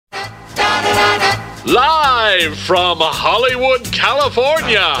Live from Hollywood,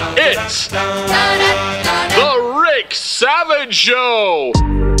 California, it's The Rick Savage Show.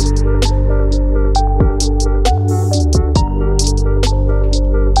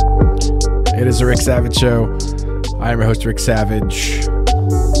 It is The Rick Savage Show. I am your host, Rick Savage.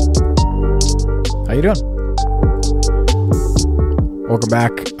 How you doing? Welcome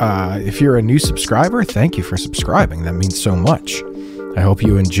back. If you're a new subscriber, thank you for subscribing. That means so much. I hope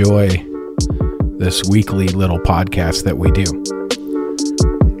you enjoy this weekly little podcast that we do.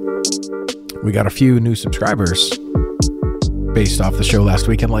 We got a few new subscribers based off the show last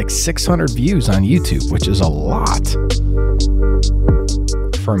week and like 600 views on YouTube, which is a lot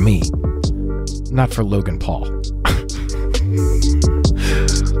for me. Not for Logan Paul.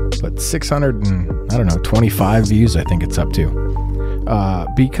 But 625 views I think it's up to.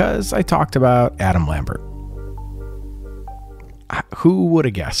 Because I talked about Adam Lambert. Who would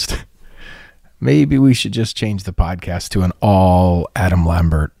have guessed? Maybe we should just change the podcast to an all Adam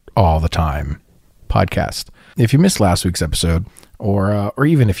Lambert all the time podcast. If you missed last week's episode, or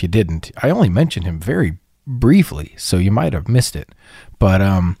even if you didn't, I only mentioned him very briefly, so you might have missed it. But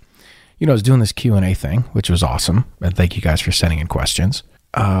I was doing this Q&A thing, which was awesome, and thank you guys for sending in questions.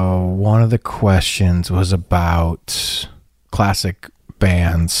 One of the questions was about classic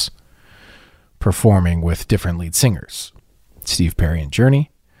bands performing with different lead singers. Steve Perry and Journey,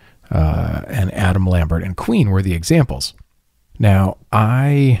 and Adam Lambert and Queen were the examples. Now,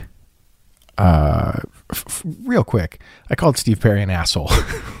 real quick, I called Steve Perry an asshole.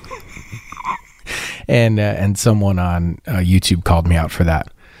 and someone on YouTube called me out for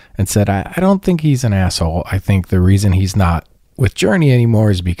that and said, I don't think he's an asshole. I think the reason he's not with Journey anymore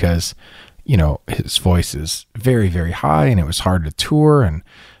is because, his voice is very, very high and it was hard to tour and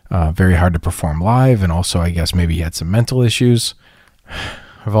very hard to perform live. And also, I guess maybe he had some mental issues.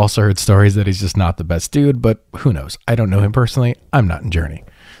 I've also heard stories that he's just not the best dude, but who knows? I don't know him personally. I'm not in Journey.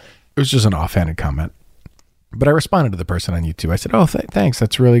 It was just an offhanded comment. But I responded to the person on YouTube. I said, thanks.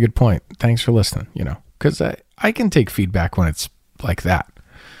 That's a really good point. Thanks for listening, because I can take feedback when it's like that.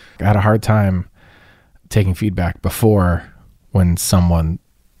 I had a hard time taking feedback before when someone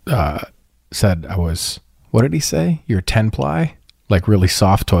said I was, what did he say? You're 10-ply? Like really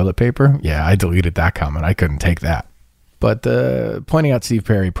soft toilet paper? Yeah, I deleted that comment. I couldn't take that. But pointing out Steve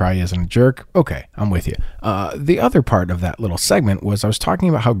Perry probably isn't a jerk. Okay, I'm with you. The other part of that little segment was I was talking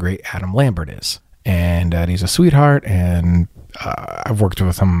about how great Adam Lambert is. And that he's a sweetheart. And I've worked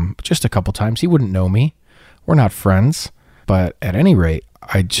with him just a couple times. He wouldn't know me. We're not friends. But at any rate,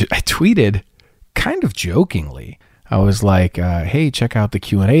 I tweeted kind of jokingly. I was like, hey, check out the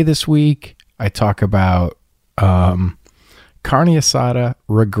Q&A this week. I talk about carne asada,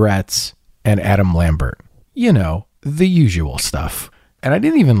 regrets, and Adam Lambert. The usual stuff. And I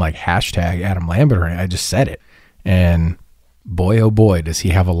didn't even hashtag Adam Lambert or anything. I just said it. And boy, oh boy, does he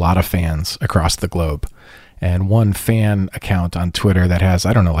have a lot of fans across the globe. And one fan account on Twitter that has,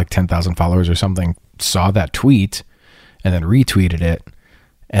 10,000 followers or something, saw that tweet and then retweeted it.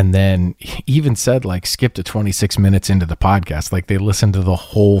 And then even said, skip to 26 minutes into the podcast. They listened to the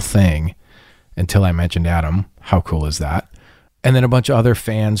whole thing until I mentioned Adam. How cool is that? And then a bunch of other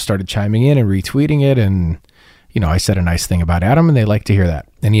fans started chiming in and retweeting it. And, I said a nice thing about Adam and they like to hear that.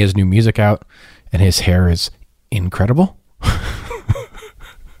 And he has new music out and his hair is incredible.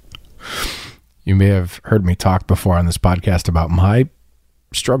 You may have heard me talk before on this podcast about my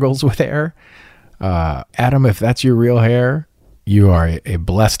struggles with hair. Adam, if that's your real hair, you are a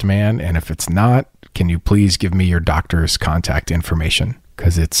blessed man. And if it's not, can you please give me your doctor's contact information?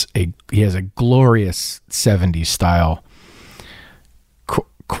 Because he has a glorious 70s style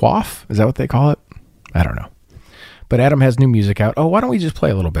coif. Is that what they call it? I don't know. But Adam has new music out. Oh, why don't we just play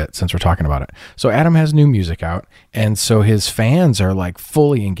a little bit since we're talking about it? So Adam has new music out. And so his fans are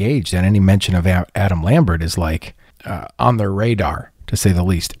fully engaged. And any mention of Adam Lambert is on their radar, to say the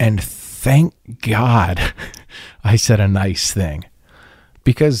least. And thank God I said a nice thing.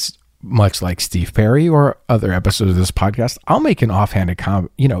 Because much like Steve Perry or other episodes of this podcast, I'll make an offhanded comment.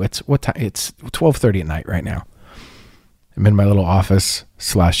 It's what time? It's 12:30 at night right now. I'm in my little office /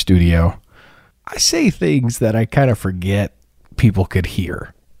 studio. I say things that I kind of forget people could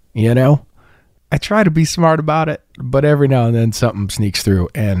hear, I try to be smart about it, but every now and then something sneaks through,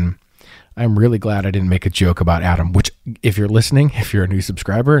 and I'm really glad I didn't make a joke about Adam, which if you're listening, if you're a new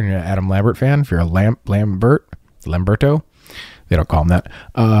subscriber and you're an Adam Lambert fan, if you're a Lamberto, they don't call him that,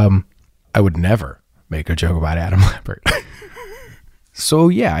 I would never make a joke about Adam Lambert. So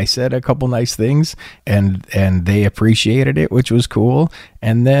yeah, I said a couple nice things and they appreciated it, which was cool.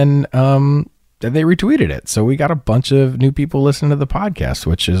 And then they retweeted it. So we got a bunch of new people listening to the podcast,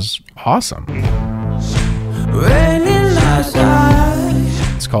 which is awesome. raining outside.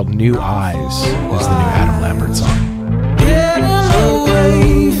 It's called New Eyes, is the new Adam Lambert song. Getting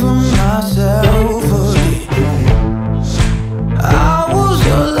away from myself again. I was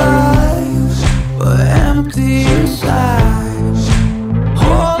alive, but empty inside.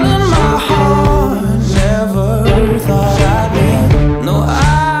 Holding my heart, never thought I'd be. No,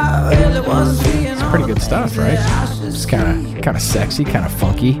 I really was feeling. It's pretty good stuff, right? It's kind of sexy, kind of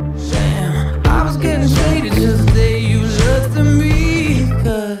funky. Damn, I was getting faded just the day you looked at me.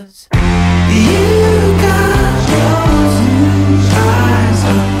 'Cause you got those new eyes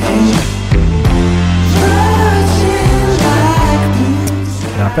on me, flashing like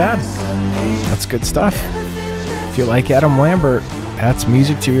blue. Not bad. That's good stuff. If you like Adam Lambert, that's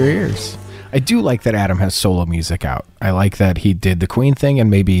music to your ears. I do like that Adam has solo music out. I like that he did the Queen thing, and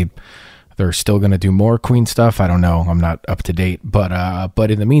maybe they're still going to do more Queen stuff. I don't know. I'm not up to date. But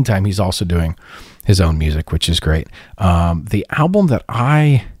in the meantime, he's also doing his own music, which is great. The album that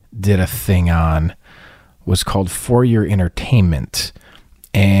I did a thing on was called For Your Entertainment.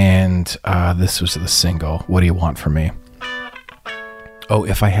 And this was the single, What Do You Want From Me? Oh,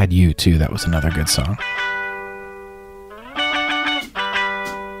 If I Had You Too. That was another good song.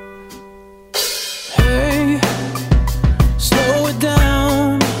 Hey, slow it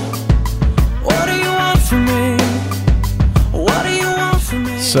down. What do you want from me? What do you want from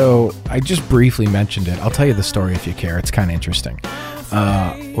me? So I just briefly mentioned it. I'll tell you the story if you care. It's kind of interesting.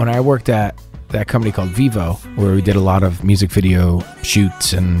 When I worked at that company called Vivo, where we did a lot of music video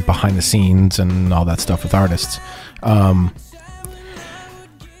shoots and behind the scenes and all that stuff with artists,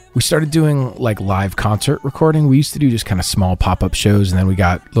 we started doing like live concert recording. We used to do just kind of small pop-up shows, and then we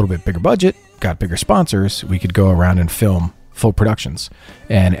got a little bit bigger budget, got bigger sponsors. We could go around and film full productions.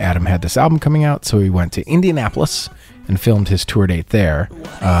 And Adam had this album coming out, so we went to Indianapolis and filmed his tour date there.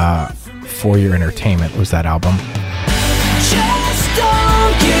 For Your Entertainment was that album. Just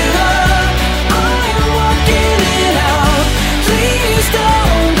don't give up. I'm working it out. Please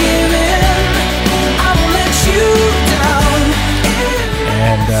don't give in. I won't let you down.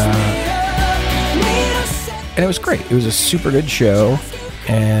 And it was great. It was a super good show,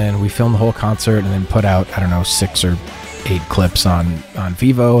 and we filmed the whole concert and then put out, I don't know, 6 or 8 clips on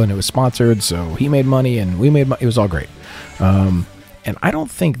Vivo, and it was sponsored, so he made money and we made money. It was all great. And I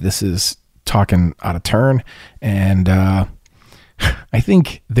don't think this is talking out of turn, and I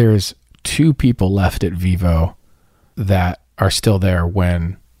think there's 2 people left at Vivo that are still there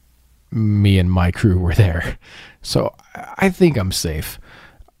when me and my crew were there. So I think I'm safe.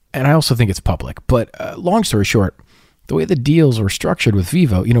 And I also think it's public. But long story short, the way the deals were structured with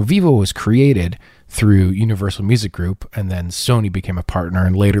Vivo, Vivo was created through Universal Music Group, and then Sony became a partner,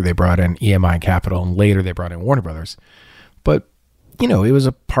 and later they brought in EMI Capital, and later they brought in Warner Brothers. But, it was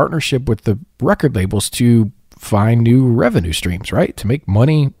a partnership with the record labels to find new revenue streams, right? To make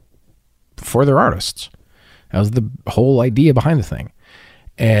money for their artists. That was the whole idea behind the thing.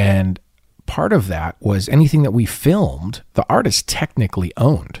 And part of that was anything that we filmed, the artist technically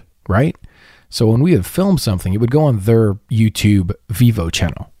owned, right? So when we would film something, it would go on their YouTube Vivo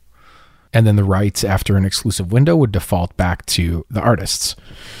channel. And then the rights after an exclusive window would default back to the artists.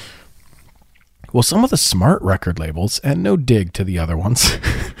 Well, some of the smart record labels, and no dig to the other ones,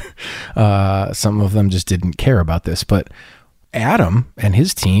 some of them just didn't care about this, but Adam and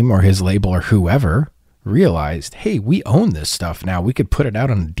his team or his label or whoever realized, hey, we own this stuff now. We could put it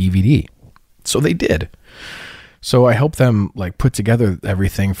out on a DVD. So they did. So I helped them put together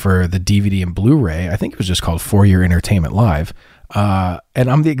everything for the DVD and Blu-ray. I think it was just called For Your Entertainment Live. And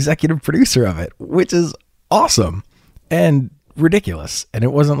I'm the executive producer of it, which is awesome and ridiculous. And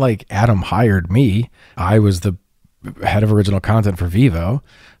it wasn't like Adam hired me. I was the head of original content for Vivo.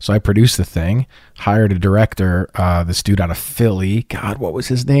 So I produced the thing, hired a director, this dude out of Philly. God, what was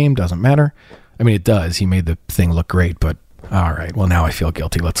his name? Doesn't matter. I mean, it does. He made the thing look great, but all right. Well, now I feel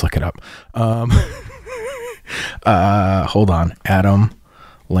guilty. Let's look it up. Hold on. Adam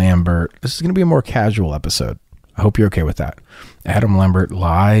Lambert. This is going to be a more casual episode. I hope you're okay with that. Adam Lambert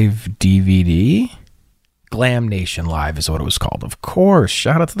live DVD. Glam Nation Live is what it was called. Of course.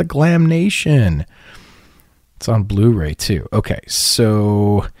 Shout out to the Glam Nation. It's on Blu-ray too. Okay.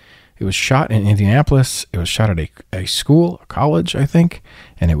 So it was shot in Indianapolis. It was shot at a school, a college, I think.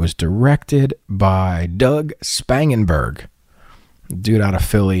 And it was directed by Doug Spangenberg. Dude out of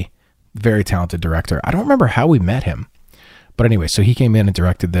Philly, very talented director. I don't remember how we met him, but anyway, so he came in and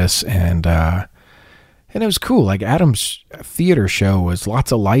directed this, and it was cool. Adam's theater show was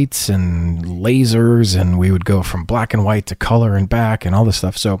lots of lights and lasers, and we would go from black and white to color and back and all this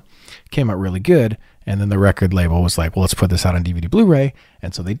stuff. So it came out really good. And then the record label was like, well, let's put this out on DVD Blu-ray.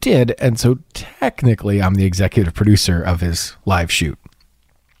 And so they did. And so technically I'm the executive producer of his live shoot,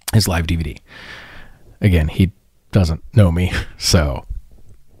 his live DVD. Again, he doesn't know me. So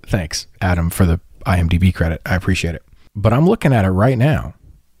thanks, Adam, for the IMDb credit. I appreciate it. But I'm looking at it right now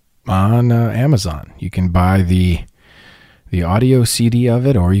on Amazon. You can buy the audio CD of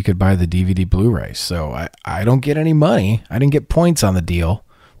it, or you could buy the DVD Blu-ray. So I don't get any money. I didn't get points on the deal.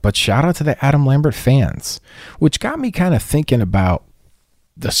 But shout out to the Adam Lambert fans, which got me kind of thinking about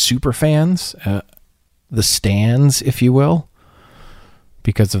the super fans, the stans, if you will,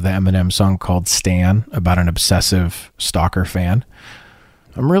 because of the Eminem song called Stan, about an obsessive stalker fan.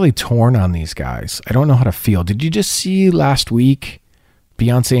 I'm really torn on these guys. I don't know how to feel. Did you just see last week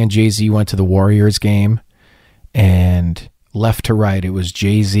Beyonce and Jay-Z went to the Warriors game, and left to right, it was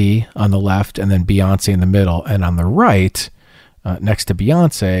Jay-Z on the left and then Beyonce in the middle, and on the right, next to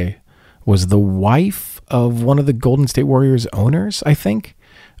Beyonce, was the wife of one of the Golden State Warriors owners, I think.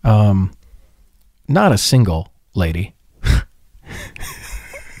 Not a single lady.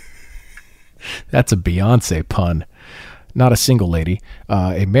 That's a Beyonce pun. Not a single lady,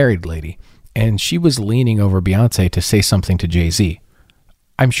 a married lady. And she was leaning over Beyonce to say something to Jay-Z.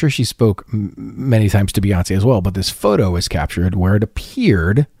 I'm sure she spoke many times to Beyonce as well, but this photo was captured where it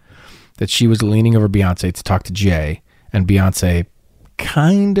appeared that she was leaning over Beyonce to talk to Jay, and Beyonce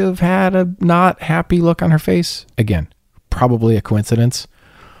kind of had a not happy look on her face. Again, probably a coincidence.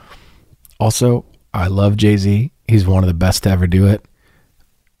 Also, I love Jay-Z. He's one of the best to ever do it.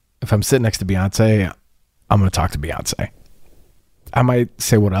 If I'm sitting next to Beyonce, I'm going to talk to Beyonce. I might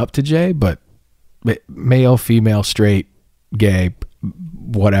say what up to Jay, but male, female, straight, gay,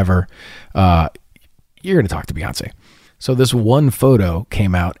 whatever, you're going to talk to Beyonce. So this one photo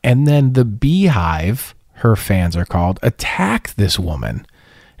came out, and then the Beehive, her fans are called, attacked this woman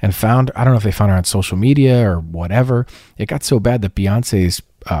and found, I don't know if they found her on social media or whatever. It got so bad that Beyonce's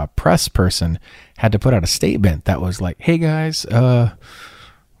press person had to put out a statement that was like, hey guys,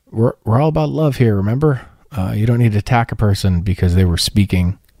 we're all about love here, remember? You don't need to attack a person because they were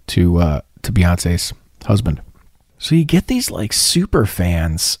speaking to Beyonce's husband. So you get these like super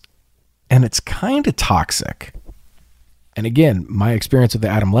fans, and it's kind of toxic. And again, my experience with the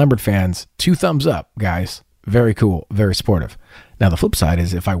Adam Lambert fans, 2 thumbs up, guys. Very cool, very supportive. Now, the flip side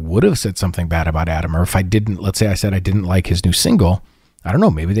is if I would have said something bad about Adam, or if I didn't, let's say I said I didn't like his new single, I don't know,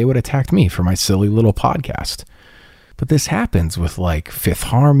 maybe they would have attacked me for my silly little podcast. But this happens with like Fifth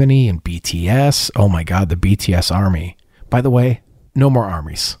Harmony and BTS. Oh my God, the BTS army. By the way, no more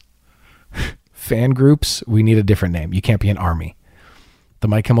armies. Fan groups, we need a different name. You can't be an army. The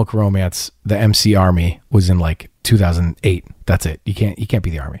My Chemical Romance, the MC Army, was in like 2008. That's it. You can't be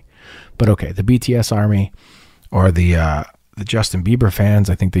the army. But okay, the BTS army, or the Justin Bieber fans,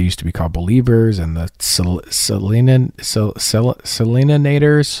 I think they used to be called Believers, and the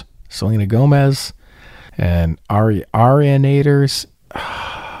Selena-nators, Selena Gomez, and Arianators.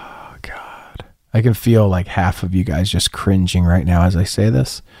 Oh, God. I can feel like half of you guys just cringing right now as I say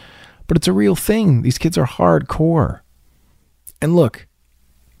this. But it's a real thing. These kids are hardcore. And look,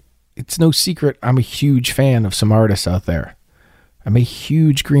 it's no secret I'm a huge fan of some artists out there. I'm a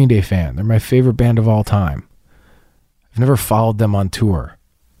huge Green Day fan. They're my favorite band of all time. I've never followed them on tour.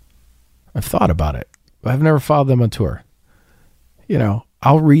 I've thought about it, but I've never followed them on tour. You know,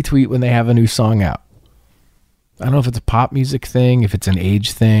 I'll retweet when they have a new song out. I don't know if it's a pop music thing, if it's an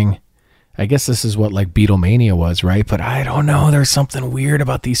age thing. I guess this is what like Beatlemania was, right? But I don't know. There's something weird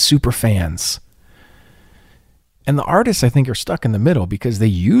about these super fans. And the artists, I think, are stuck in the middle because they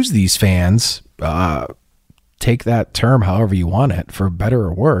use these fans, take that term however you want it, for better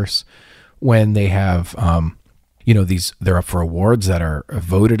or worse, when they have, they're up for awards that are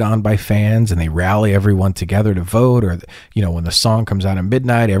voted on by fans, and they rally everyone together to vote, or, when the song comes out at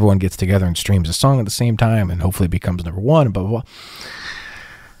midnight, everyone gets together and streams a song at the same time, and hopefully it becomes number one, and blah, blah, blah.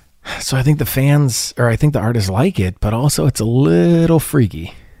 So I think the artists like it, but also it's a little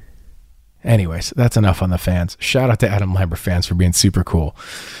freaky. Anyways, that's enough on the fans. Shout out to Adam Lambert fans for being super cool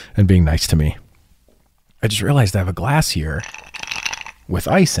and being nice to me. I just realized I have a glass here with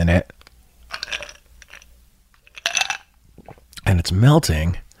ice in it, and it's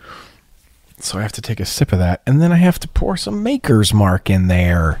melting. So I have to take a sip of that, and then I have to pour some Maker's Mark in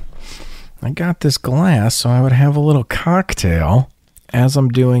there. I got this glass so I would have a little cocktail as I'm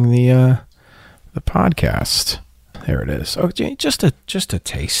doing the podcast. There it is. Oh, just a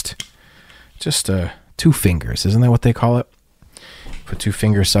taste. Just 2 fingers. Isn't that what they call it? Put 2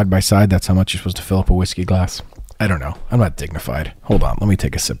 fingers side by side. That's how much you're supposed to fill up a whiskey glass. I don't know. I'm not dignified. Hold on. Let me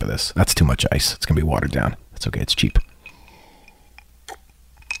take a sip of this. That's too much ice. It's going to be watered down. It's okay. It's cheap.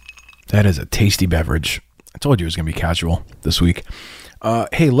 That is a tasty beverage. I told you it was going to be casual this week.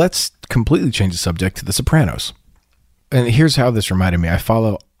 Hey, let's completely change the subject to The Sopranos. And here's how this reminded me. I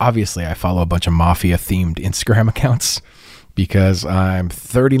follow a bunch of mafia-themed Instagram accounts because I'm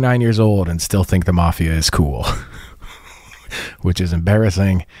 39 years old and still think the mafia is cool, which is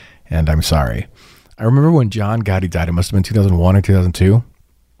embarrassing, and I'm sorry. I remember when John Gotti died. It must have been 2001 or 2002.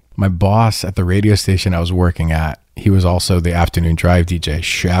 My boss at the radio station I was working at, he was also the afternoon drive DJ.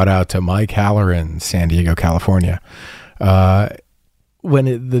 Shout out to Mike Haller in San Diego, California.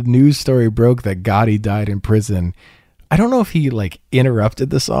 When the news story broke that Gotti died in prison, I don't know if he interrupted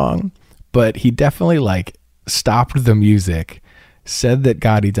the song, but he definitely stopped the music, said that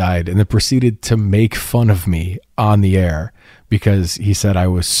Gotti died, and then proceeded to make fun of me on the air because he said I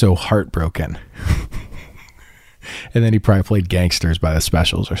was so heartbroken. And then he probably played Gangsters by the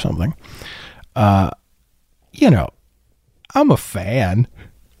Specials or something. I'm a fan.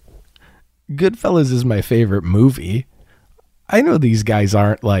 Goodfellas is my favorite movie. I know these guys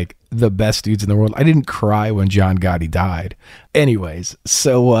aren't the best dudes in the world. I didn't cry when John Gotti died. Anyways,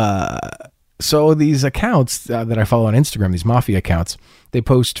 so these accounts that I follow on Instagram, these mafia accounts, they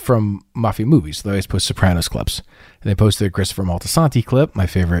post from mafia movies. They always post Sopranos clips. And they posted a Christopher Moltisanti clip, my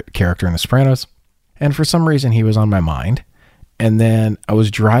favorite character in The Sopranos. And for some reason, he was on my mind. And then I was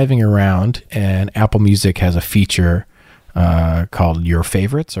driving around, and Apple Music has a feature called Your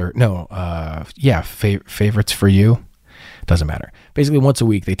Favorites, Favorites for You. Doesn't matter. Basically, once a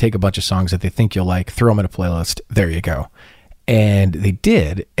week, they take a bunch of songs that they think you'll like, throw them in a playlist. There you go. And they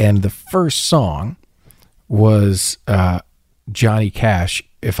did. And the first song was Johnny Cash,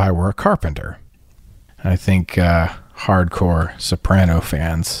 If I Were a Carpenter. I think hardcore Soprano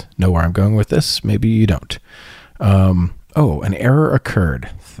fans know where I'm going with this. Maybe you don't. An error occurred.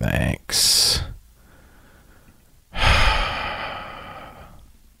 Thanks.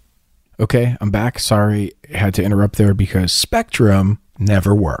 Okay, I'm back. Sorry, I had to interrupt there because Spectrum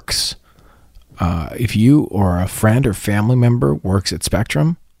never works. If you or a friend or family member works at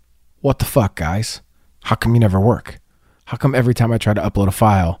Spectrum, what the fuck, guys? How come you never work? How come every time I try to upload a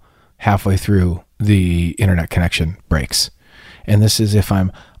file, halfway through the internet connection breaks? And this is if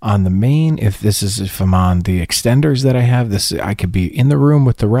I'm on the main, if I'm on the extenders that I have, I could be in the room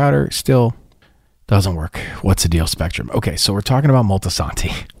with the router, still doesn't work. What's the deal, Spectrum? Okay, so we're talking about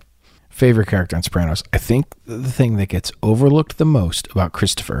Moltisanti. Favorite character on Sopranos. I think the thing that gets overlooked the most about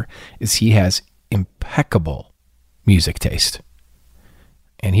Christopher is he has impeccable music taste.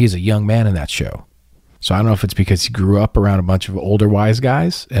 And he's a young man in that show. So I don't know if it's because he grew up around a bunch of older wise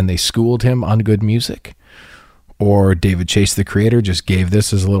guys and they schooled him on good music, or David Chase, the creator, just gave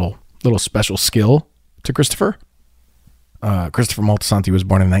this as a little special skill to Christopher. Christopher Moltisanti was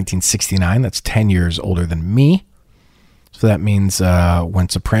born in 1969. That's 10 years older than me. So that means when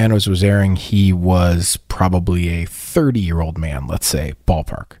Sopranos was airing, he was probably a 30-year-old man, let's say,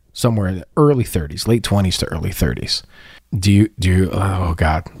 ballpark. Somewhere in the early 30s, late 20s to early 30s. Do you, oh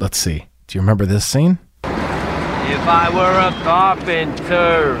God, let's see. Do you remember this scene? If I were a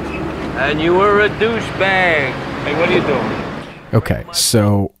carpenter and you were a douchebag. Hey, what are you doing? Okay,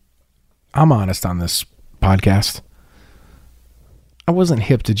 so I'm honest on this podcast. I wasn't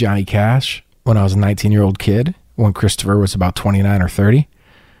hip to Johnny Cash when I was a 19-year-old kid, when Christopher was about 29 or 30.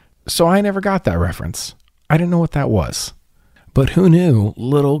 So I never got that reference. I didn't know what that was. But who knew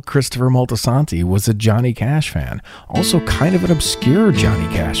little Christopher Moltisanti was a Johnny Cash fan? Also kind of an obscure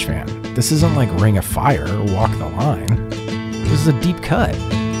Johnny Cash fan. This isn't like Ring of Fire or Walk the Line. This is a deep cut.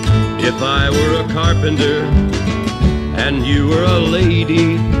 If I were a carpenter and you were a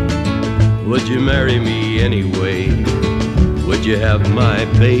lady, would you marry me anyway? Would you have my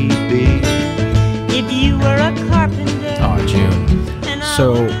baby? If you were a carpenter. Oh, June.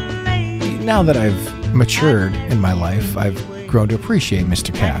 So now that I've matured in my life, I've grown to appreciate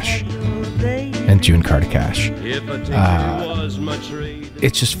Mr. Cash and June Carter Cash.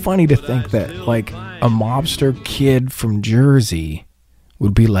 It's just funny to think that like a mobster kid from Jersey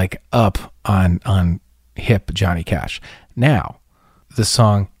would be like up on hip Johnny Cash. Now, the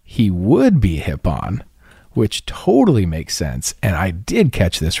song he would be hip on, which totally makes sense, and I did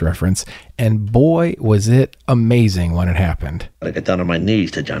catch this reference, and boy, was it amazing when it happened. I get down on my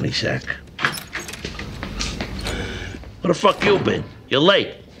knees to Johnny Sack. Where the fuck you been? You're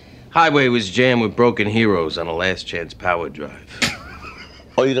late. Highway was jammed with broken heroes on a last chance power drive.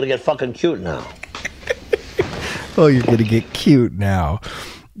 Oh, you're gonna get fucking cute now. Oh, you're gonna get cute now.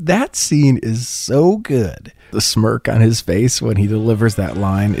 That scene is so good. The smirk on his face when he delivers that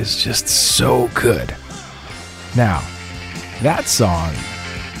line is just so good. Now, that song,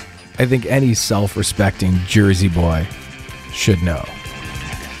 I think any self-respecting Jersey boy should know.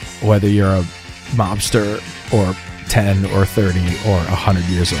 whether you're a mobster or 10 or 30 or 100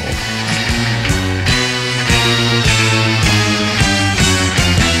 years old.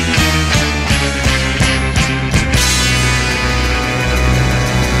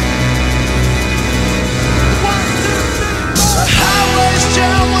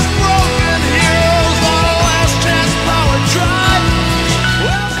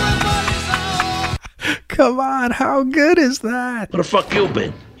 Come on, how good is that? Where the fuck you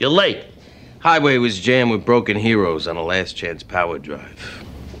been? You're late. Highway was jammed with broken heroes on a last chance power drive.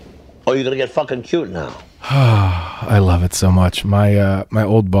 Oh, you're gonna get fucking cute now. I love it so much. My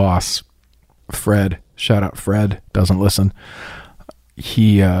old boss, Fred, shout out Fred, doesn't listen.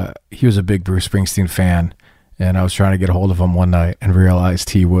 He was a big Bruce Springsteen fan, and I was trying to get a hold of him one night and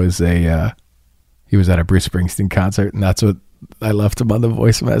realized he was at a Bruce Springsteen concert, and that's what I left him on the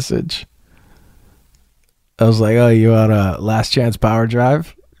voice message. I was like, "Oh, you on a last chance power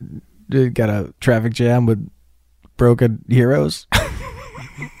drive? Got a traffic jam with broken heroes?"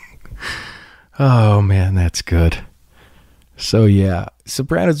 Oh man, that's good. So yeah,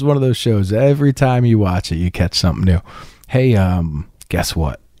 Sopranos is one of those shows. Every time you watch it, you catch something new. Hey, guess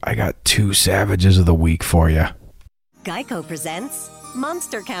what? I got 2 savages of the week for you. Geico presents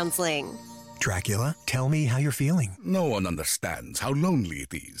Monster Counseling. Dracula, tell me how you're feeling. No one understands how lonely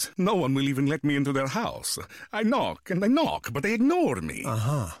it is. No one will even let me into their house. I knock and I knock, but they ignore me.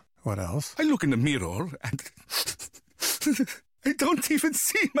 Uh-huh. What else? I look in the mirror and I don't even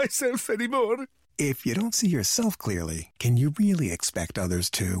see myself anymore. If you don't see yourself clearly, can you really expect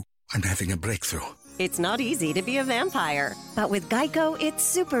others to? I'm having a breakthrough. It's not easy to be a vampire, but with Geico, it's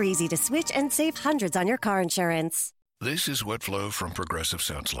super easy to switch and save hundreds on your car insurance. This is what Flo from Progressive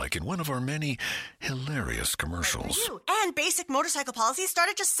sounds like in one of our many hilarious commercials. And basic motorcycle policies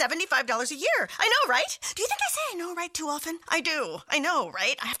start at just $75 a year. I know, right? Do you think I say I know right too often? I do. I know,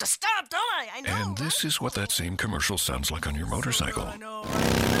 right? I have to stop, don't I? I know. And this is what that same commercial sounds like on your motorcycle.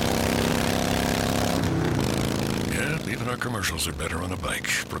 Yeah, even our commercials are better on a bike.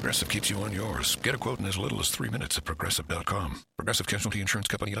 Progressive keeps you on yours. Get a quote in as little as 3 minutes at Progressive.com. Progressive Casualty Insurance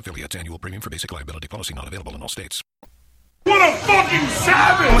Company and affiliates. Annual premium for basic liability policy not available in all states. What a fucking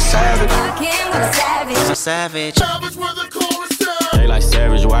savage! I'm a savage. I'm a savage. I'm a savage. Savage with the chorus down. They like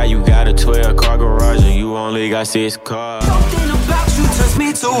savage, why you got a 12-car garage and you only got 6 cars? Something about you turns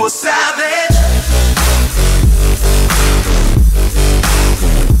me to a savage.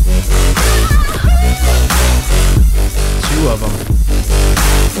 Two of them.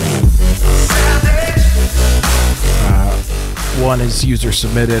 One is user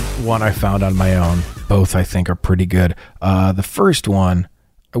submitted, one I found on my own. Both I think are pretty good. The first one,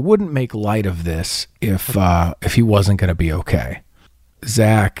 I wouldn't make light of this if he wasn't going to be okay.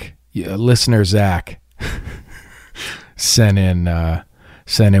 Zach, listener Zach, sent in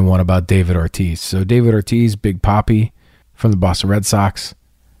one about David Ortiz. So David Ortiz, Big Papi from the Boston Red Sox,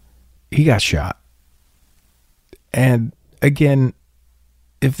 he got shot. And again,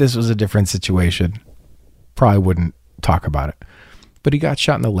 if this was a different situation, probably wouldn't talk about it. But he got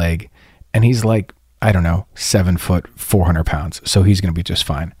shot in the leg, and he's like, I don't know, 7 foot, 400 pounds. So he's going to be just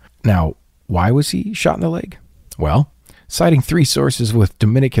fine. Now, why was he shot in the leg? Well, citing 3 sources with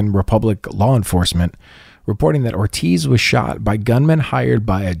Dominican Republic law enforcement, reporting that Ortiz was shot by gunmen hired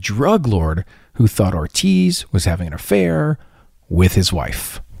by a drug lord who thought Ortiz was having an affair with his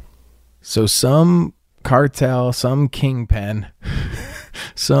wife. So some cartel, some kingpin,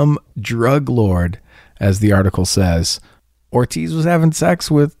 some drug lord, as the article says, Ortiz was having sex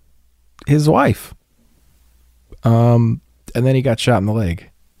with his wife. And then he got shot in the leg.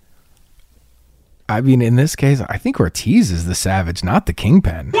 I mean, in this case, I think Ortiz is the savage, not the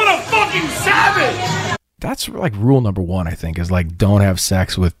kingpin. What a fucking savage! That's like rule number 1, I think, is like don't have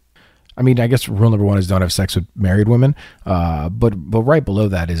sex with, I mean, I guess rule number 1 is don't have sex with married women. But right below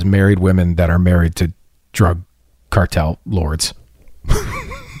that is married women that are married to drug cartel lords.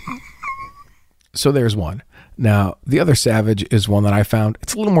 So there's one. Now, the other savage is one that I found.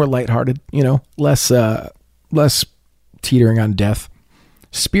 It's a little more lighthearted, less teetering on death.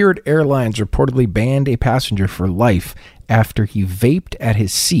 Spirit Airlines reportedly banned a passenger for life after he vaped at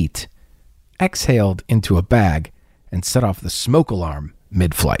his seat, exhaled into a bag, and set off the smoke alarm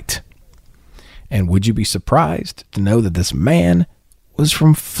mid-flight. And would you be surprised to know that this man was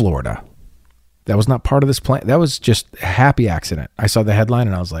from Florida? That was not part of this plan. That was just a happy accident. I saw the headline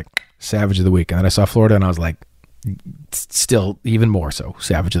and I was like, Savage of the Week. And then I saw Florida and I was like, still even more so,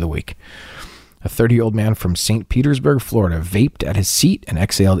 Savage of the Week. A 30-year-old man from St. Petersburg, Florida, vaped at his seat and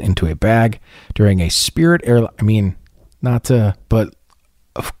exhaled into a bag during a Spirit Airlines. I mean, but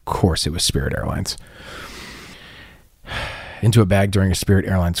of course it was Spirit Airlines. into a bag during a Spirit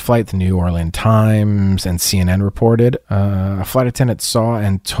Airlines flight, the New Orleans Times and CNN reported. A flight attendant saw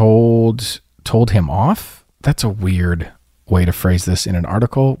and told him off. That's a weird way to phrase this in an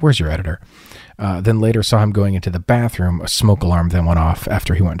article. Where's your editor? Then later saw him going into the bathroom. A smoke alarm then went off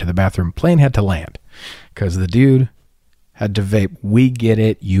after he went into the bathroom. Plane had to land because the dude had to vape. We get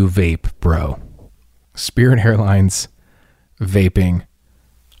it. You vape, bro. Spirit Airlines vaping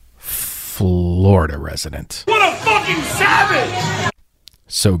Florida resident. What a fucking savage!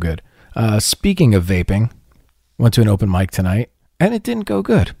 So good. Speaking of vaping, went to an open mic tonight and it didn't go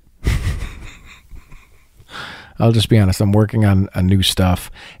good. I'll just be honest. I'm working on a new stuff.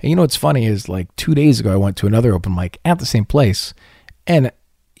 And you know what's funny is like 2 days ago, I went to another open mic at the same place and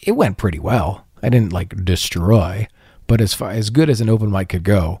it went pretty well. I didn't like destroy, but as good as an open mic could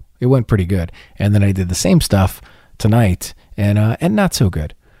go, it went pretty good. And then I did the same stuff tonight and not so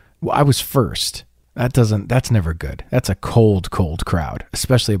good. Well, I was first. That's never good. That's a cold crowd,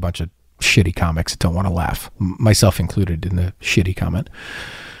 especially a bunch of shitty comics that don't want to laugh, myself included in the shitty comment.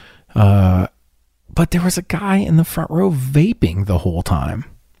 But there was a guy in the front row vaping the whole time.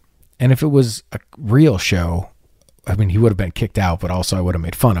 And if it was a real show, I mean, he would have been kicked out, but also I would have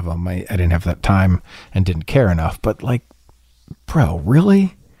made fun of him. I didn't have that time and didn't care enough. But like, bro,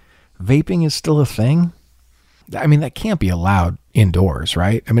 really? Vaping is still a thing? I mean, that can't be allowed indoors,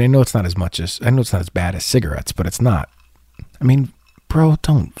 right? I mean, I know it's not as bad as cigarettes, but it's not. I mean, bro,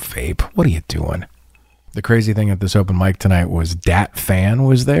 don't vape. What are you doing? The crazy thing at this open mic tonight was Dat Fan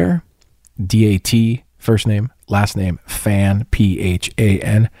was there. D-A-T, first name, last name, Fan,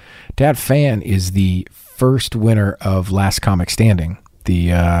 P-H-A-N. Dat Fan is the first winner of Last Comic Standing, the,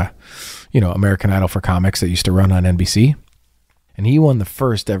 American Idol for comics that used to run on NBC. And he won the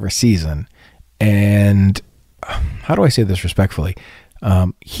first ever season. And how do I say this respectfully?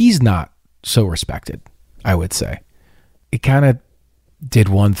 He's not so respected, I would say. It kind of did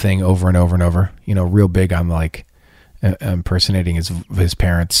one thing over and over and over, real big on like impersonating his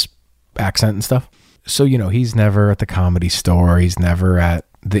parents' accent and stuff. So, he's never at the Comedy Store. He's never at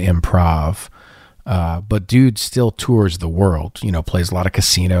the Improv. But dude still tours the world, plays a lot of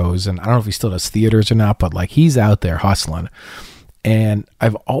casinos. And I don't know if he still does theaters or not, but like he's out there hustling. And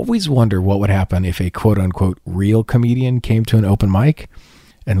I've always wondered what would happen if a quote unquote real comedian came to an open mic.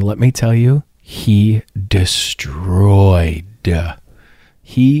 And let me tell you, he destroyed.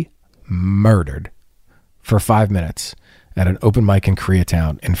 He murdered for 5 minutes at an open mic in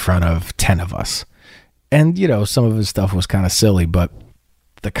Koreatown in front of 10 of us. And, some of his stuff was kind of silly, but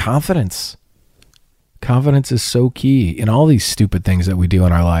the confidence is so key in all these stupid things that we do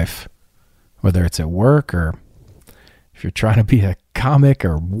in our life, whether it's at work or if you're trying to be a comic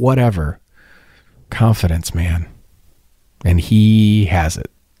or whatever. Confidence, man. And he has it.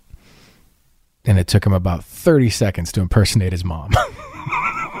 And it took him about 30 seconds to impersonate his mom.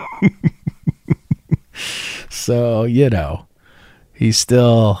 So, he's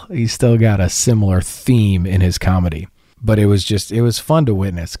still got a similar theme in his comedy. But it was fun to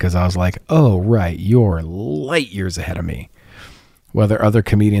witness because I was like, oh, right, you're light years ahead of me. Whether other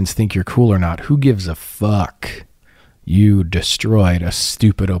comedians think you're cool or not, who gives a fuck? You destroyed a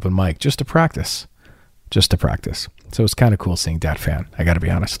stupid open mic just to practice. So it's kind of cool seeing Dat Fan, I got to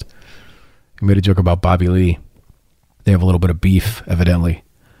be honest. He made a joke about Bobby Lee. They have a little bit of beef, evidently.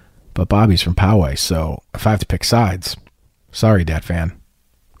 But Bobby's from Poway, so if I have to pick sides, sorry, Dat Fan,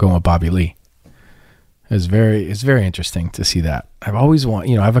 going with Bobby Lee. It's very interesting to see that. I've always I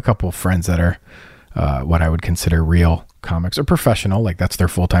have a couple of friends that are what I would consider real comics or professional, like that's their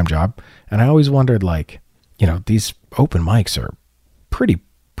full-time job. And I always wondered, like, these open mics are pretty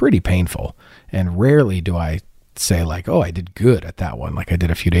painful. And rarely do I say like, oh, I did good at that one, like I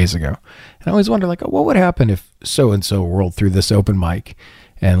did a few days ago. And I always wonder, like, oh, what would happen if so-and-so rolled through this open mic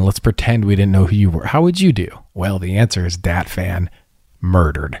and let's pretend we didn't know who you were. How would you do? Well, the answer is Dat Fan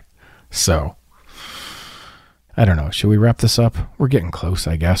murdered. So I don't know. Should we wrap this up? We're getting close,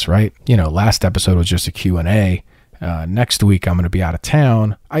 I guess, right? Last episode was just a Q&A. Next week I'm going to be out of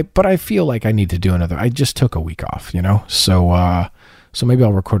town. But I feel like I need to do another. I just took a week off, So maybe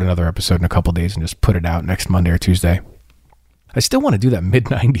I'll record another episode in a couple days and just put it out next Monday or Tuesday. I still want to do that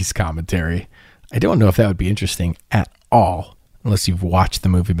mid-90s commentary. I don't know if that would be interesting at all, unless you've watched the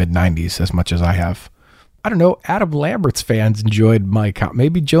movie mid-90s as much as I have. I don't know. Adam Lambert's fans enjoyed my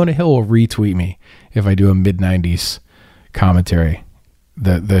maybe Jonah Hill will retweet me if I do a mid-90s commentary.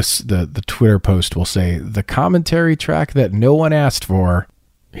 The Twitter post will say, the commentary track that no one asked for.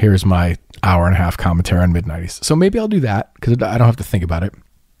 Here's my hour-and-a-half commentary on mid-90s. So maybe I'll do that because I don't have to think about it.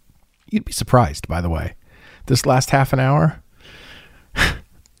 You'd be surprised, by the way. This last half an hour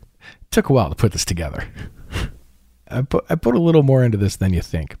took a while to put this together. I put a little more into this than you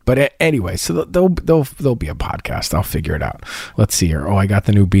think. But anyway, so there'll be a podcast. I'll figure it out. Let's see here. Oh, I got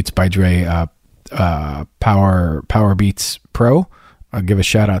the new Beats by Dre Power Beats Pro. I'll give a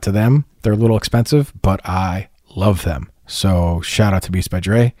shout out to them. They're a little expensive, but I love them. So shout out to Beats by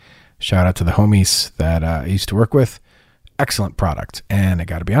Dre. Shout out to the homies that I used to work with. Excellent product. And I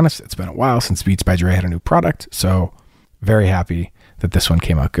got to be honest, it's been a while since Beats by Dre had a new product. So very happy that this one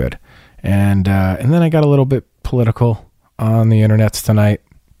came out good. And then I got a little bit political on the internets tonight.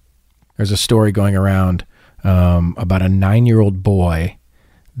 There's a story going around about a 9-year-old boy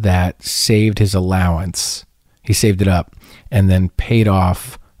that saved his allowance. He saved it up and then paid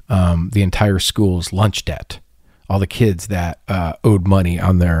off the entire school's lunch debt. All the kids that owed money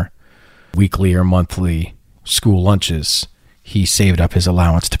on their weekly or monthly school lunches, he saved up his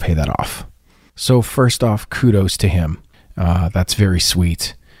allowance to pay that off. So first off, kudos to him. That's very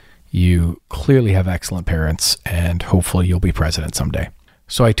sweet. You clearly have excellent parents, and hopefully you'll be president someday.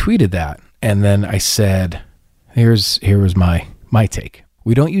 So I tweeted that, and then I said, here was my take.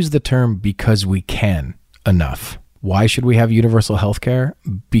 We don't use the term because we can enough. Why should we have universal health care?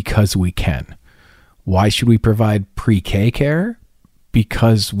 Because we can. Why should we provide pre-K care?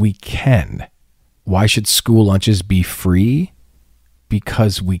 Because we can. Why should school lunches be free?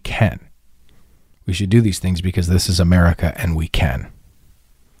 Because we can. We should do these things because this is America and we can.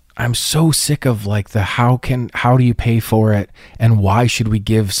 I'm so sick of like the how do you pay for it, and why should we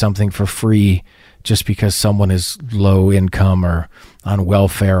give something for free just because someone is low income or on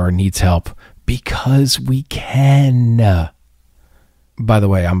welfare or needs help? Because we can. By the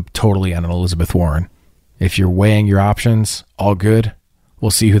way, I'm totally on Elizabeth Warren. If you're weighing your options, all good.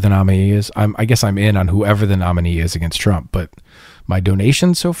 We'll see who the nominee is. I guess I'm in on whoever the nominee is against Trump, but my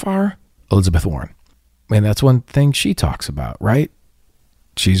donation so far, Elizabeth Warren. And that's one thing she talks about, right?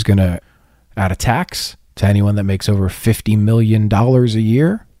 She's going to add a tax to anyone that makes over $50 million a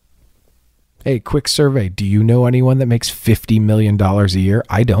year. Hey, quick survey. Do you know anyone that makes $50 million a year?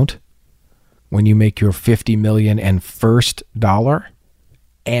 I don't. When you make your $50 million and first dollar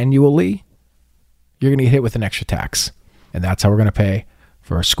annually, you're going to get hit with an extra tax. And that's how we're going to pay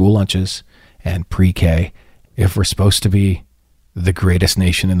for our school lunches and pre-K. If we're supposed to be the greatest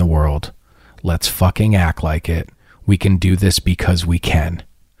nation in the world, let's fucking act like it. We can do this because we can.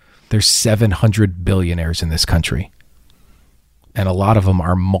 There's 700 billionaires in this country. And a lot of them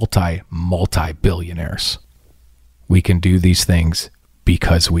are multi-billionaires. We can do these things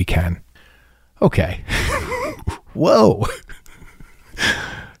because we can. Okay. Whoa.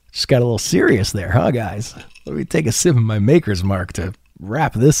 Just got a little serious there, huh, guys? Let me take a sip of my Maker's Mark to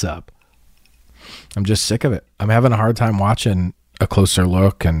wrap this up. I'm just sick of it. I'm having a hard time watching A Closer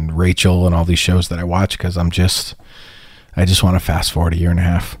Look and Rachel and all these shows that I watch because I just want to fast forward a year and a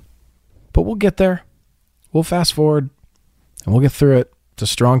half. But we'll get there. We'll fast forward and we'll get through it. It's a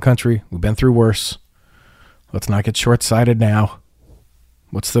strong country. We've been through worse. Let's not get short-sighted now.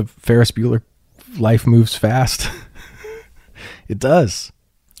 What's the Ferris Bueller? Life moves fast. It does.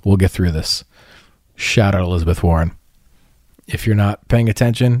 We'll get through this. Shout out Elizabeth Warren. If you're not paying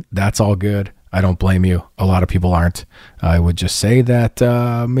attention, that's all good. I don't blame you. A lot of people aren't. I would just say that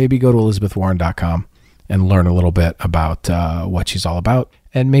maybe go to elizabethwarren.com and learn a little bit about what she's all about,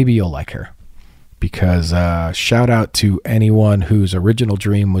 and maybe you'll like her. Because shout out to anyone whose original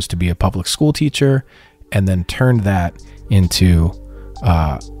dream was to be a public school teacher and then turned that into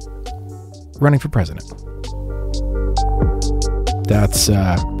running for president.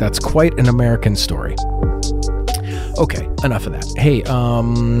 That's quite an American story. Okay, enough of that. Hey,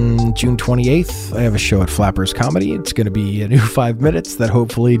 June 28th, I have a show at Flappers Comedy. It's going to be a new 5 minutes that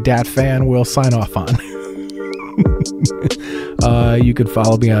hopefully Dat Fan will sign off on. You can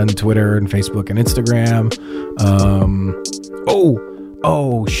follow me on Twitter and Facebook and Instagram.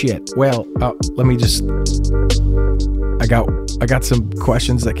 Oh shit. Well, let me just, I got some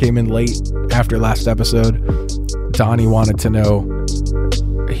questions that came in late after last episode. Donnie wanted to know,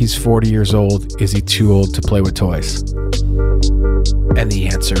 he's 40 years old. Is he too old to play with toys? And the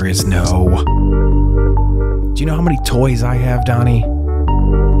answer is no. Do you know how many toys I have, Donnie?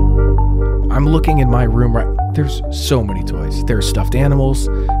 I'm looking in my room right. There's so many toys. There's stuffed animals.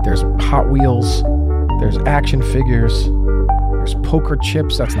 There's Hot Wheels. There's action figures. There's poker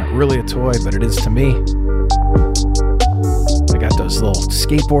chips. That's not really a toy, but it is to me. I got those little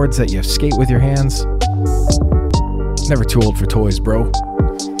skateboards that you skate with your hands. Never too old for toys, bro.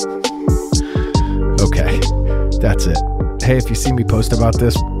 Okay, that's it. Hey, if you see me post about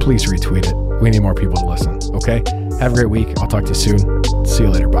this, please retweet it. We need more people to listen, okay? Have a great week. I'll talk to you soon. See you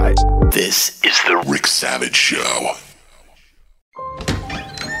later. Bye. This is the Rick Savage Show.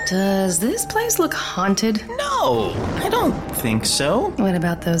 Does this place look haunted? No, I don't think so. What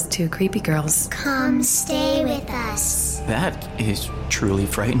about those two creepy girls? Come stay with us. That is truly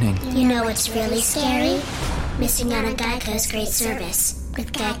frightening. You know what's really scary? Missing out on Geico's great service.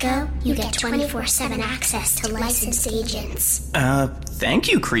 With Geico, you get 24/7 access to licensed agents.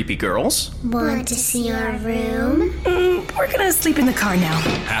 Thank you, creepy girls. Want to see our room? We're gonna sleep in the car now.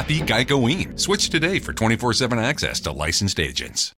 Happy Geico-ween. Switch today for 24/7 access to licensed agents.